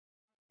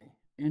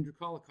Andrew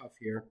Kolikoff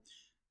here.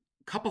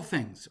 Couple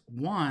things.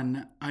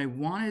 One, I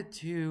wanted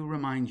to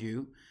remind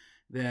you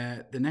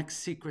that the next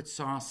Secret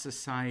Sauce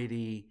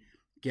Society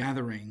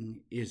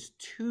gathering is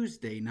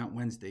Tuesday, not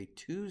Wednesday,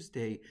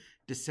 Tuesday,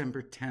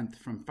 December 10th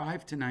from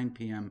 5 to 9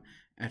 p.m.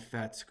 at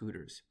Fat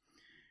Scooters.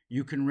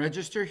 You can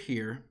register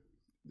here.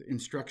 The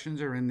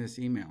instructions are in this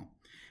email.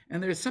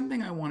 And there's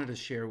something I wanted to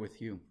share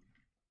with you,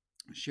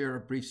 share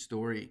a brief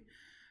story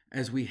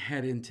as we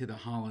head into the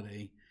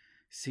holiday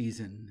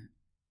season.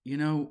 You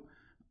know,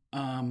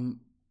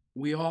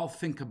 we all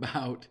think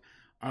about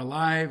our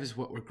lives,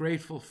 what we're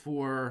grateful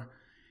for,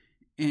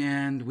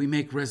 and we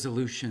make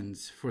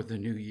resolutions for the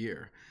new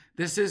year.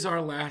 This is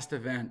our last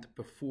event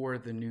before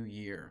the new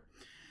year.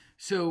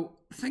 So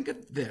think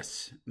of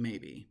this,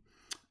 maybe.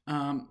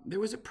 There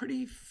was a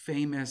pretty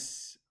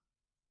famous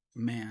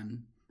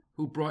man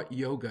who brought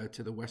yoga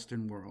to the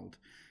Western world.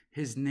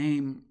 His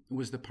name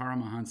was the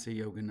Paramahansa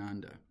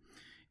Yogananda.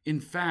 In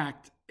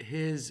fact,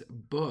 his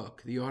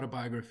book, The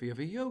Autobiography of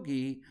a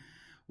Yogi,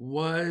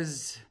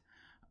 was,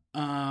 it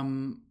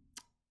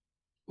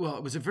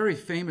was a very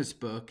famous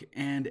book.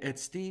 And at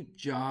Steve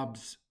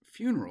Jobs'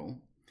 funeral,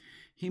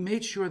 he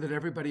made sure that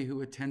everybody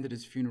who attended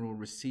his funeral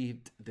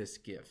received this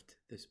gift,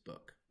 this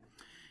book.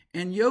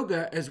 And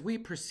yoga, as we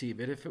perceive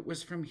it, if it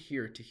was from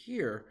here to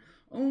here,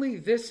 only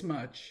this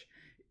much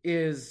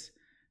is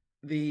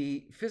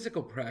the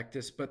physical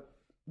practice, but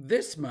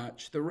this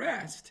much, the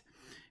rest,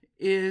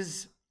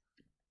 is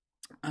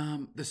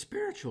the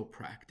spiritual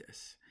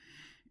practice.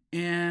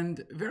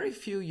 And very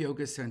few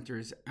yoga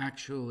centers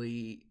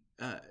actually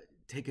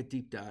take a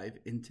deep dive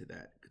into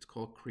that. It's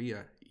called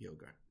Kriya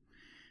Yoga.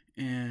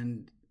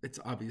 And it's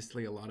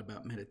obviously a lot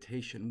about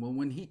meditation. Well,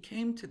 when he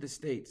came to the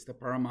States, the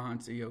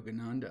Paramahansa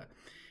Yogananda,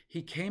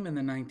 he came in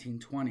the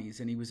 1920s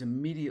and he was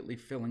immediately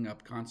filling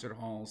up concert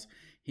halls.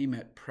 He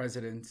met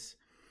presidents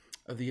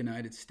of the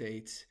United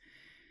States.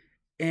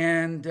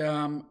 And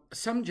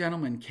some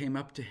gentleman came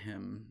up to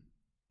him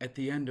at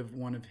the end of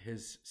one of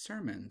his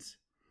sermons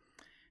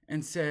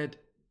and said,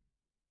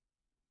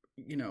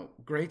 you know,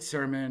 great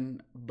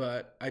sermon,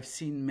 but I've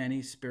seen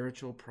many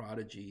spiritual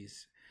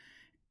prodigies.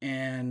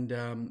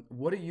 And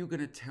what are you going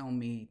to tell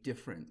me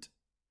different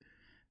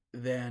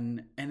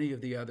than any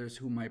of the others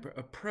whom I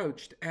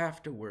approached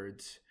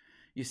afterwards?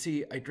 You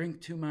see, I drink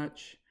too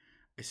much.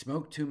 I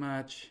smoke too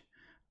much.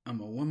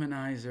 I'm a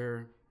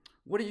womanizer.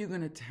 What are you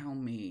going to tell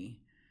me?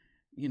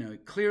 You know,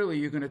 clearly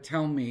you're going to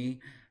tell me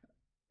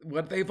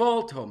what they've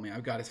all told me.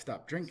 I've got to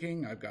stop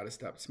drinking. I've got to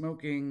stop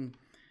smoking.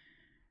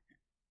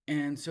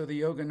 And so the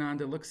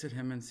Yogananda looks at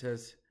him and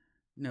says,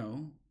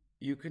 no,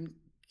 you can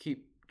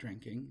keep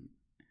drinking.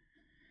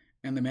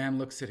 And the man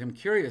looks at him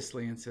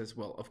curiously and says,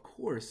 well, of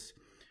course,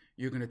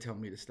 you're going to tell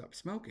me to stop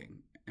smoking.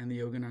 And the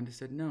Yogananda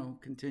said, no,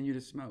 continue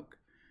to smoke.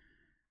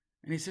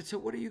 And he said, so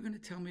what are you going to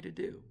tell me to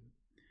do?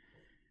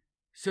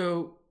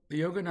 So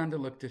the Yogananda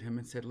looked at him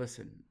and said,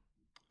 listen,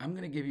 I'm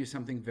going to give you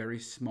something very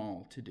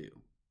small to do.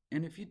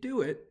 And if you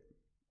do it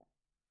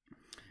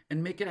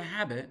and make it a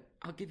habit,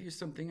 I'll give you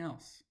something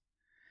else.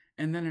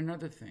 And then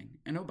another thing.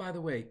 And oh, by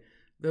the way,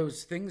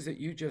 those things that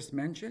you just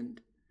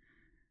mentioned,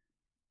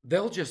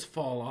 they'll just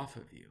fall off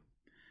of you.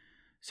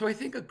 So I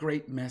think a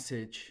great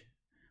message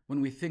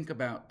when we think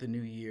about the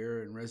new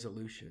year and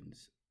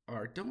resolutions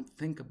are, don't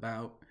think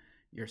about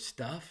your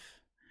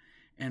stuff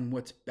and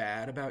what's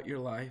bad about your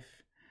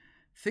life.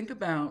 Think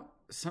about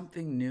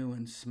something new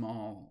and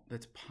small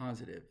that's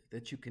positive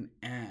that you can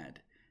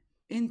add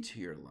into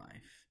your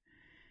life.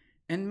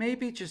 And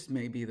maybe, just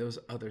maybe, those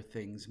other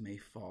things may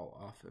fall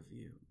off of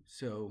you.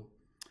 So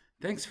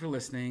thanks for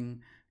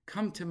listening.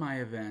 Come to my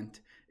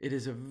event. It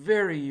is a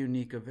very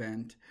unique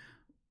event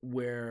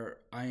where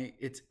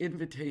it's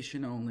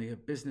invitation only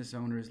of business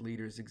owners,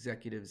 leaders,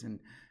 executives, and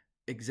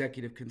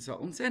executive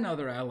consultants and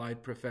other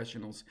allied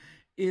professionals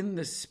in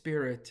the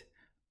spirit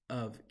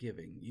of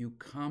giving. You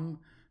come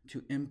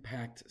to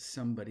impact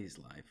somebody's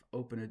life,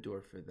 open a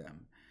door for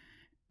them,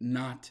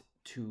 not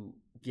to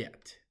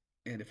get.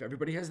 And if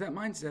everybody has that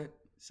mindset,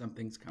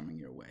 something's coming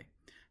your way.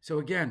 So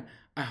again,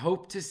 I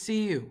hope to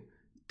see you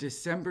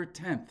December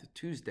 10th,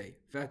 Tuesday,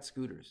 Fat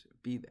Scooters.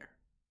 Be there.